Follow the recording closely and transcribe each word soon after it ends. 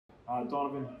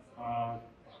Donovan,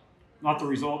 not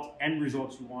the end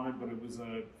results you wanted, but it was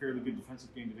a fairly good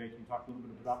defensive game today. Can you talk a little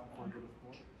bit about that before we go to the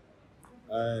floor?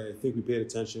 I think we paid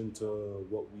attention to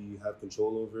what we have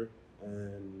control over,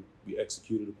 and we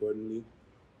executed accordingly.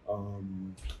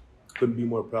 Couldn't be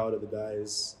more proud of the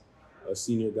guys,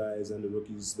 senior guys and the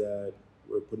rookies that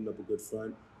were putting up a good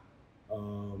front.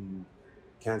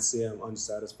 Can't say I'm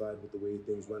unsatisfied with the way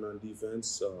things went on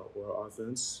defense or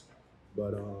offense,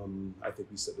 but I think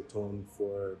we set the tone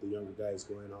for the younger guys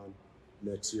going on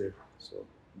next year, so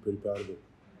I'm pretty proud of it.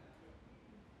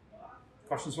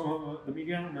 Questions from the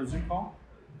media on the Zoom call?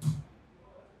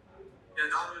 Yeah,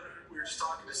 Donovan, we were just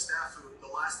talking to Steph, who the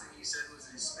last thing he said was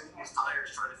he's spinning his tires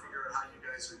trying to figure out how you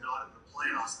guys are not in the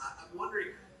playoffs. I'm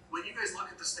wondering, when you guys look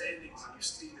at the standings and you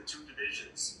see the two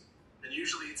divisions, and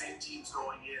usually it's 8 teams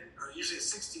going in, or usually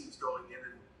it's 6 teams going in,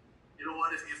 and you know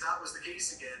what, if that was the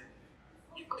case again,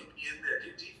 you might be in there.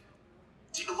 Do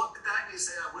you look at that and you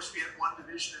say, I wish we had one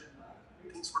division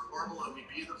and things were normal and we'd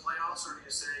be in the playoffs, or do you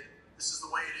say, this is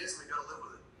the way it is and we got to live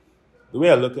with it? The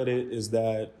way I look at it is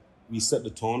that we set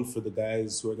the tone for the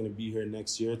guys who are going to be here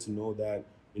next year to know that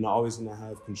you're not always going to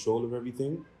have control of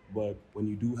everything, but when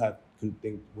you do have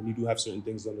certain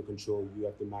things under control, you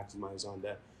have to maximize on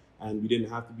that. And we didn't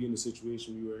have to be in the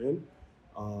situation we were in,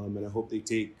 and I hope they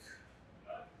take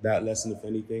that lesson, if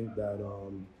anything, that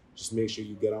just make sure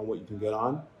you get on what you can get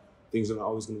on. Things are not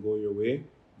always going to go your way,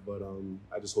 but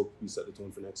I just hope we set the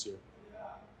tone for next year.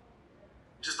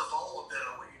 Just a follow-up then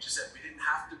on what you just said, we didn't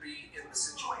have to be in the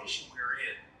situation we were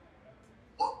in.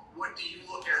 What do you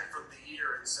look at from the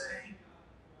year and say,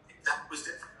 that was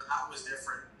different, that was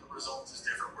different, the result is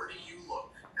different? Where do you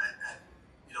look at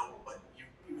you know, what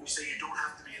when you say you don't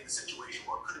have to be in the situation,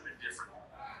 what could have been different?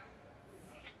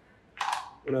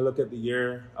 When I look at the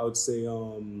year, I would say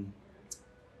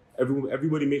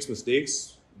everybody makes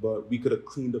mistakes, but we could have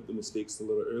cleaned up the mistakes a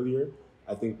little earlier.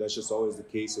 I think that's just always the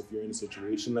case if you're in a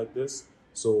situation like this.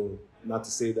 So not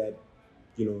to say that,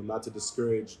 you know, not to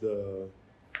discourage the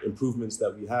improvements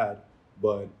that we had,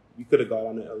 but we could have got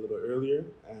on it a little earlier,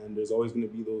 and there's always going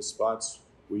to be those spots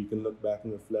where you can look back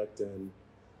and reflect and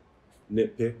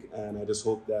nitpick, and I just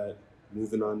hope that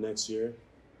moving on next year,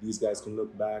 these guys can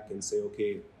look back and say,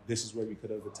 okay, this is where we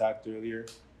could have attacked earlier,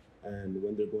 and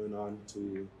when they're going on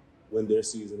to win their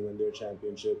season, win their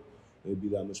championship, it'll be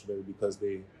that much better because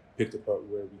they picked a part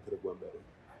where we could have won better.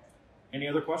 Any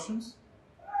other questions?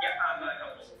 Yeah, I got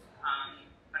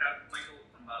Michael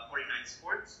from 49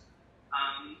 Sports.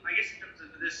 I guess in terms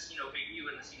of this, you know, you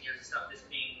and the seniors and stuff, this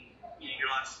being, you know, your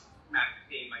last MAC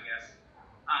game, I guess.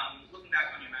 Looking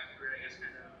back on your MAC career, I guess,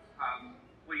 kind of,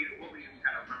 what were you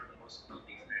kind of remember the most about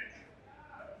the experience?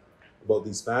 About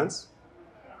these fans?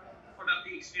 About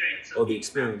the experience. Oh, the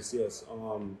experience, yes.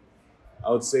 I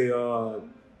would say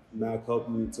MAC helped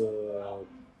me to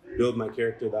build my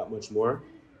character that much more.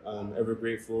 I'm ever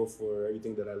grateful for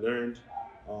everything that I learned,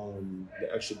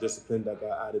 the extra discipline that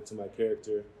got added to my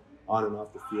character on and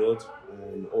off the field.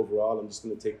 And overall, I'm just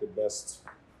going to take the best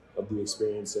of the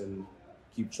experience and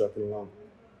keep trucking along.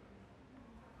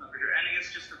 And I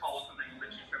guess just to follow up on that, you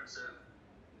mentioned in terms of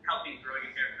helping grow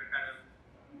your character, kind of,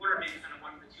 what are maybe kind of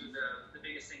one of the two the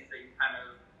biggest things that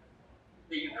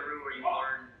you grew or you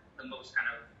learned the most kind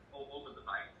of over the 5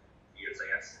 years, I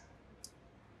guess?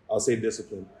 I'll say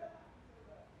discipline.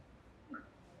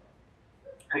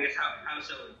 I guess how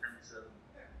so in terms of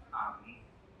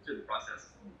through the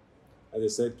process? Like I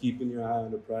said, keeping your eye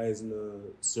on the prize in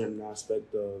a certain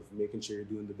aspect of making sure you're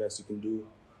doing the best you can do,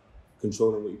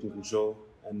 controlling what you can control,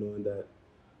 and knowing that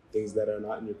things that are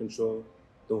not in your control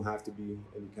don't have to be,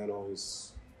 and you can't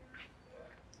always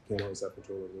have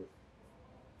control over it.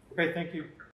 Okay, thank you.